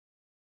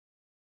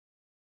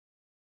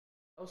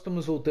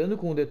Estamos voltando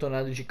com o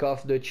detonado de Call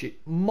of Duty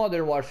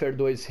Modern Warfare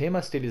 2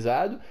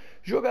 remasterizado.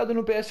 Jogado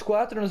no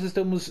PS4, nós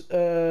estamos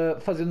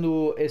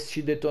fazendo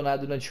este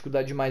detonado na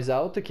dificuldade mais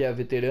alta, que é a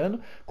veterano,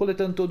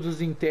 coletando todos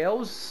os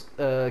intels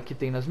que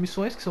tem nas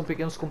missões, que são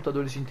pequenos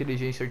computadores de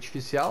inteligência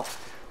artificial.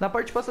 Na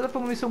parte passada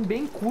foi uma missão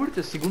bem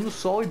curta, segundo o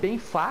sol, e bem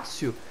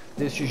fácil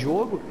deste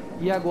jogo.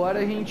 E agora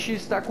a gente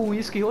está com o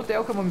Whisky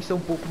Hotel, que é uma missão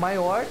um pouco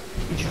maior.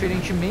 E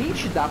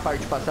diferentemente da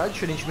parte passada,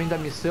 diferentemente da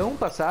missão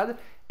passada,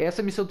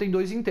 essa missão tem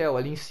 2 intel,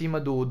 ali em cima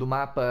do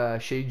mapa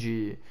cheio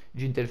de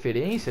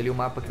interferência, ali o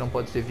mapa que não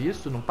pode ser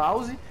visto, no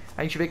pause.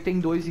 A gente vê que tem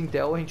 2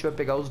 intel, a gente vai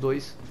pegar os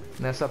 2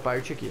 nessa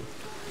parte aqui.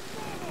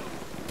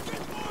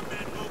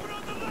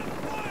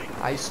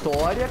 A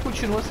história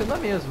continua sendo a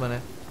mesma,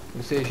 né?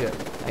 Ou seja,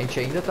 a gente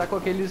ainda tá com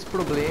aqueles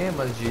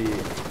problemas de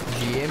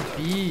EMP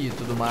e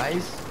tudo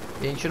mais.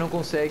 E a gente não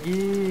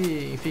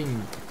consegue,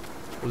 enfim,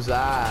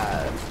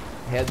 usar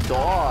Red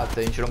Dot,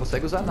 a gente não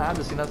consegue usar nada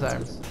assim nas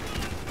armas.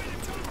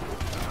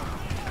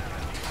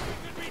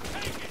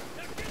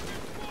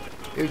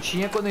 Eu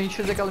tinha, quando a gente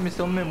fez aquela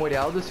missão no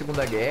Memorial da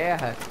Segunda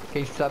Guerra, que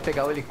a gente precisava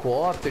pegar o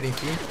helicóptero,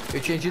 enfim, eu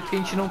tinha dito que a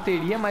gente não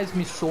teria mais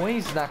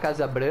missões na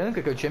Casa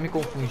Branca, que eu tinha me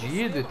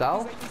confundido e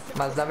tal,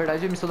 mas na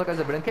verdade a missão da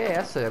Casa Branca é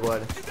essa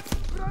agora.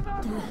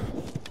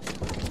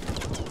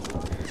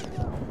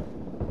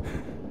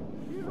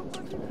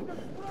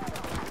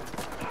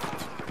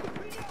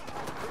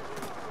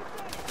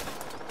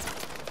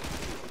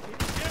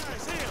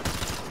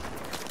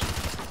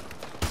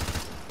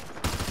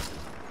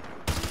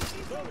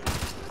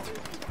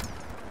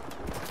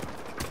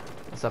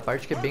 Essa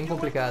parte que é bem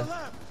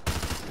complicada.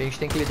 A gente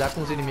tem que lidar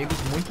com os inimigos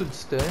muito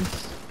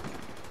distantes.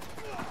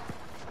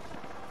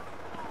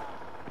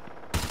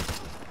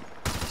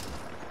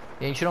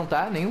 E a gente não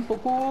tá nem um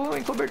pouco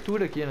em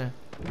cobertura aqui, né?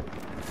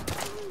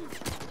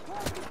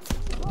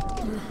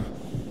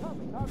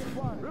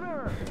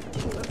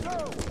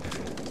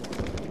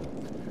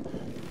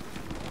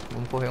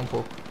 Vamos correr um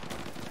pouco.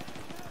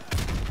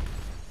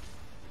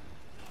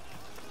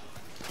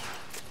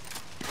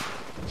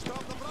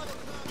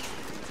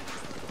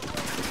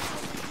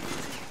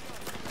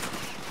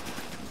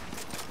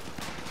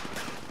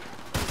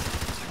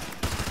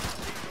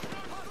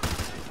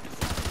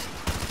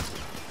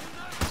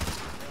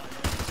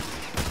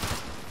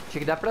 Tinha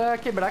que dar pra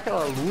quebrar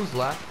aquela luz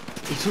lá.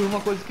 Isso é uma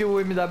coisa que o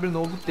MW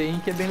novo tem,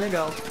 que é bem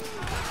legal.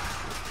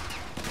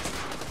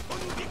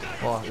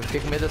 Ó, eu fiquei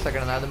com medo dessa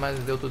granada, mas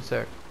deu tudo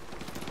certo.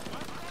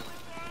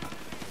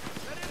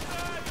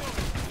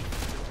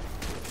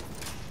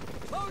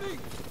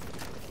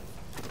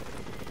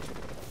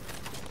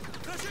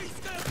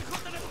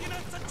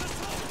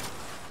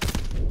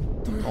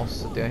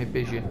 Nossa, tem um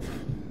RPG.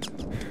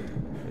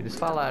 Eles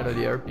falaram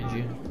ali,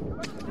 RPG.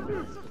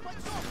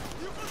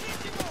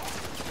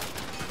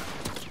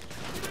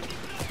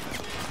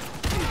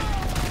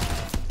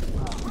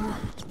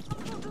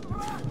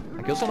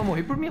 Aqui eu só não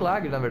morri por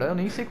milagre, na verdade. Eu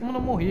nem sei como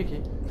não morri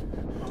aqui.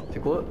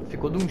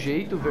 Ficou de um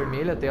jeito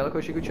vermelho a tela que eu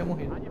achei que eu tinha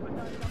morrido. Tem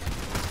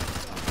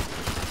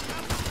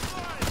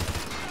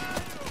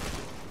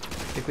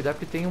que cuidar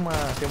porque tem uma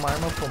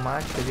arma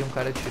automática ali, um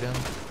cara atirando.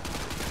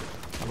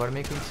 Agora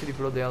meio que a gente se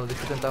livrou dela.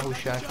 Deixa eu tentar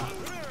rushar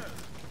aqui.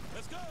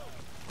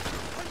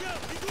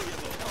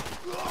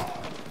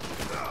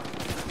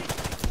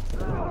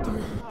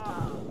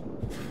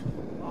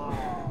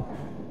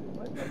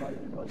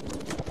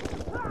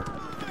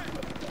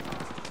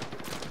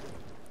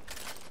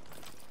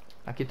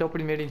 Aqui tá o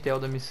primeiro intel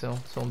da missão,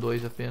 são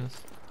 2 apenas.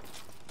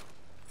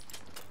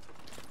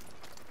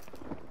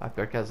 Ah,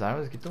 pior que as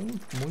armas aqui estão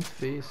muito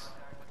feias.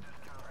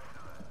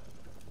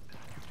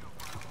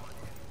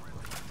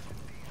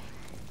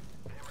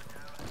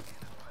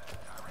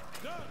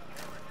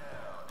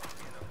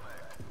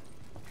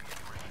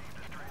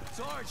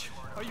 Sarge,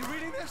 are you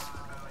reading this?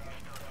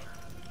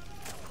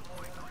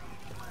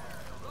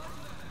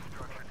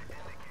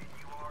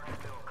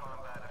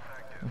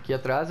 Aqui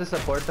atrás dessa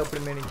porta é o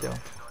primeiro intel.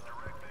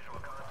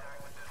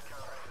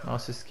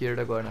 Nossa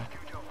esquerda agora.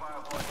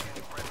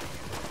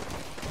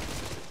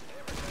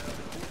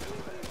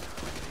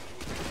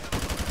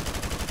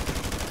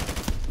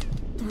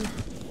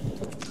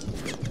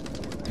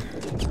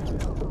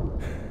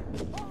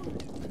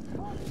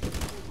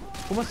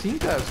 Como assim,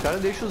 cara? Os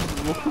caras deixam os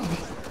loucos...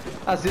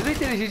 Às vezes a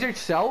inteligência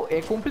artificial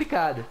é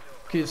complicada.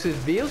 Porque você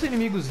vê os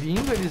inimigos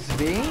vindo, eles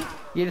vêm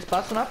e eles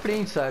passam na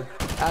frente, sabe?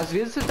 Às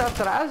vezes você tá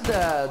atrás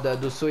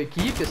da sua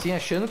equipe, assim,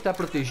 achando que tá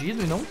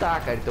protegido e não tá,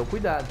 cara. Então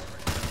cuidado.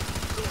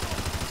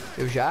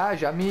 Eu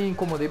já me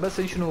incomodei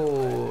bastante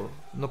no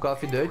Call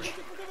of Duty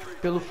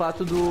pelo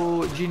fato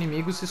de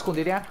inimigos se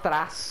esconderem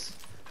atrás.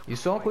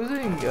 Isso é uma coisa...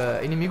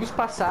 inimigos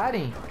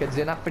passarem, quer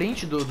dizer, na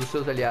frente dos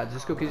seus aliados.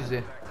 Isso que eu quis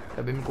dizer.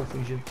 Acabei me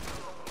confundindo.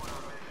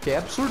 Que é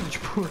absurdo,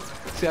 tipo...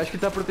 Você acha que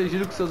tá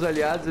protegido com seus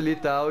aliados ali e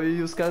tal,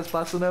 e os caras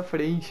passam na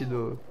frente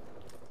do...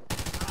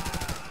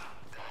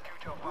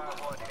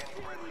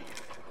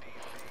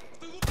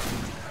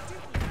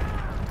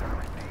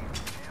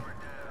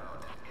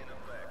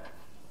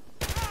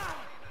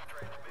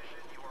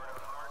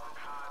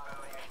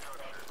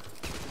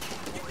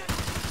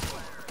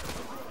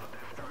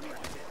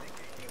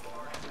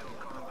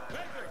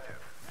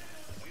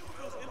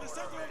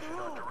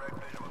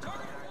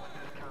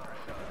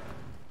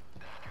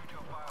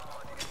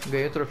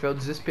 Ganhei o troféu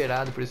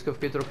desesperado, por isso que eu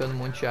fiquei trocando um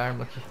monte de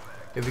arma aqui.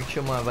 Eu vi que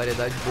tinha uma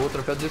variedade boa. O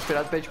troféu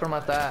desesperado pede pra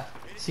matar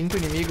 5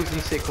 inimigos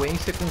em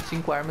sequência com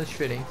 5 armas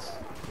diferentes.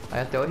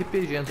 Aí até o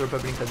RPG entrou pra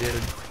brincadeira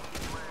ali.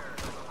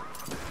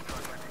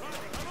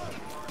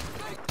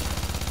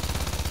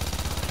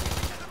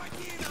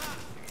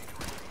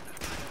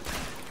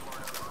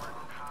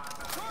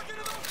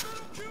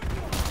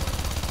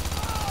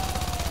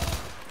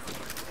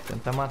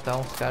 Tentar matar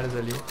uns caras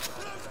ali.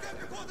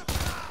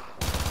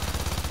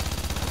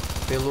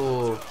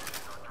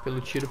 Pelo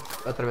tiro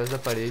através da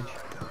parede.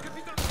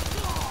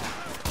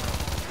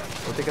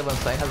 Vou ter que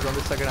avançar em razão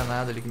dessa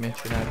granada ali que me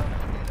atiraram.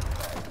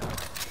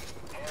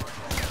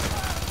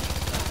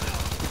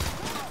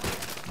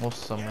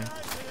 Nossa, mãe.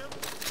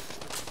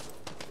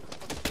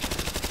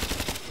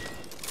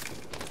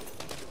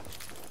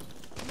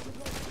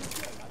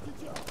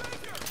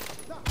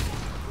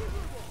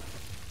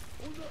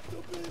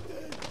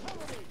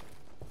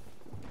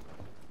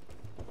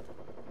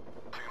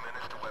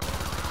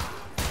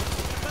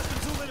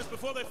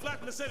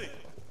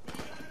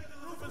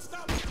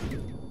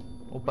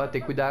 Opa,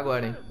 tem que cuidar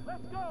agora, hein?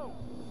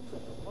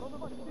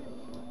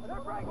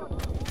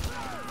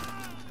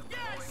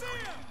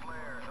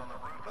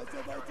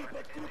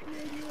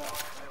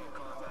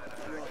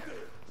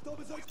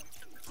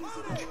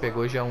 A gente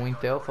pegou já um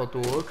intel,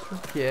 faltou outro,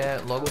 que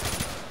é logo...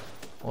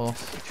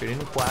 Nossa, tirei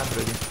no quadro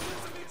ali.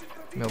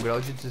 Meu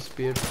grau de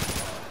desespero.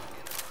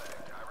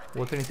 O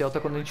outro intel tá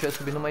quando a gente estiver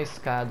subindo uma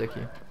escada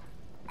aqui.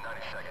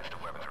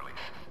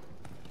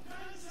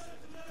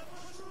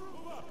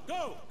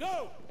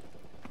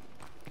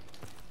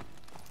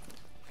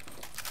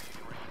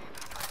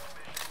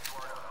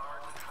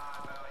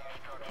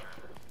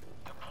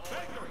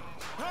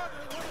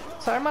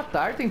 Essa arma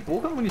TAR tem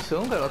pouca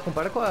munição, cara. Ela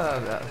compara com a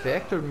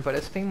Vector, me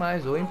parece que tem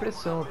mais, ou é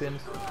impressão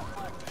apenas.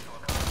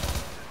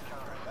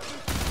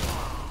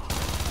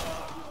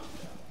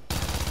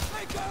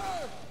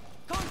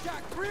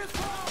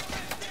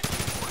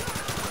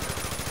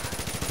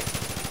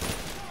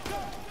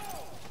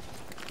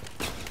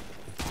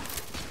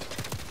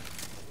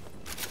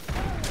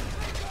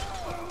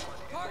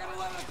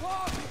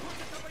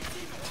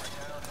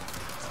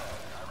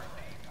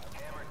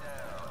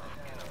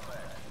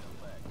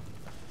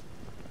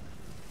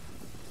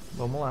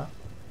 Vamos lá.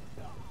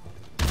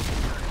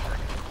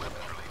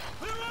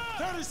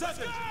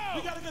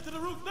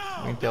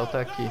 O intel tá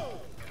aqui.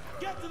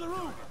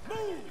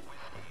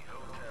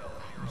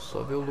 Vamos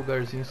só ver o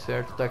lugarzinho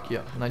certo. Tá aqui,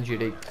 ó, na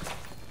direita.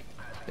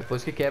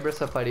 Depois que quebra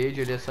essa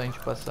parede, ali é só a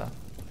gente passar.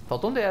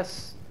 Faltam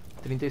 10.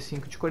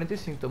 35 de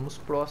 45. Estamos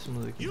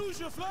próximos aqui.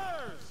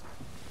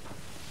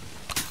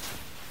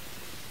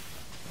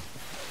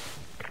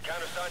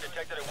 Countersign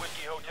detected at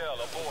Whiskey Hotel.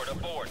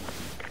 Aboard.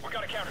 We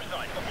got a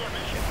countersign. Abort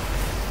mission.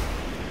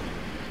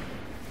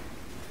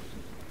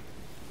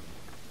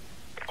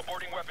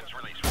 Aborting weapons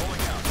release.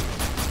 Rolling out.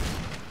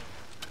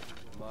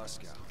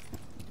 Moscow.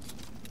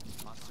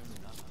 Not soon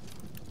enough.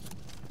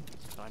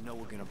 But I know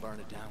we're gonna burn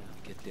it down when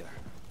we get there.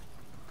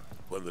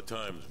 When the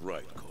time's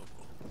right,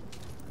 Corporal.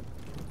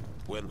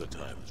 When the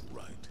time's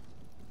right.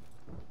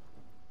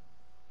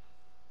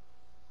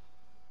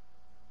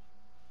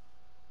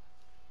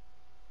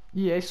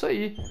 E é isso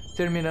aí,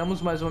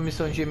 terminamos mais uma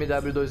missão de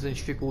MW2 na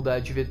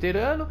dificuldade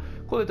veterano,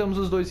 coletamos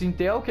os 2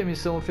 intel que a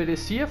missão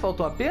oferecia,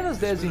 faltam apenas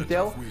 10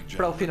 intel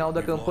para o final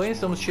da campanha,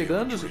 estamos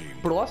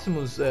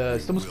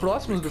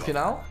próximos do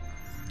final,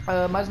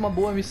 mais uma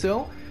boa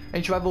missão. A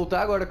gente vai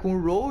voltar agora com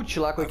o Roach,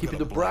 lá com a equipe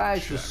do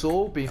Price, do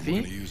Soap,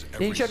 enfim.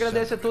 E a gente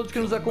agradece a todos que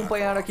nos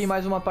acompanharam aqui em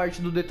mais uma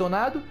parte do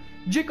Detonado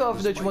de Call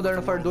of Duty Modern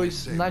Warfare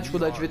 2 na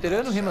dificuldade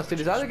veterano,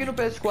 remasterizado aqui no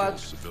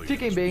PS4.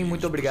 Fiquem bem,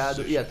 muito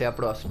obrigado e até a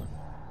próxima.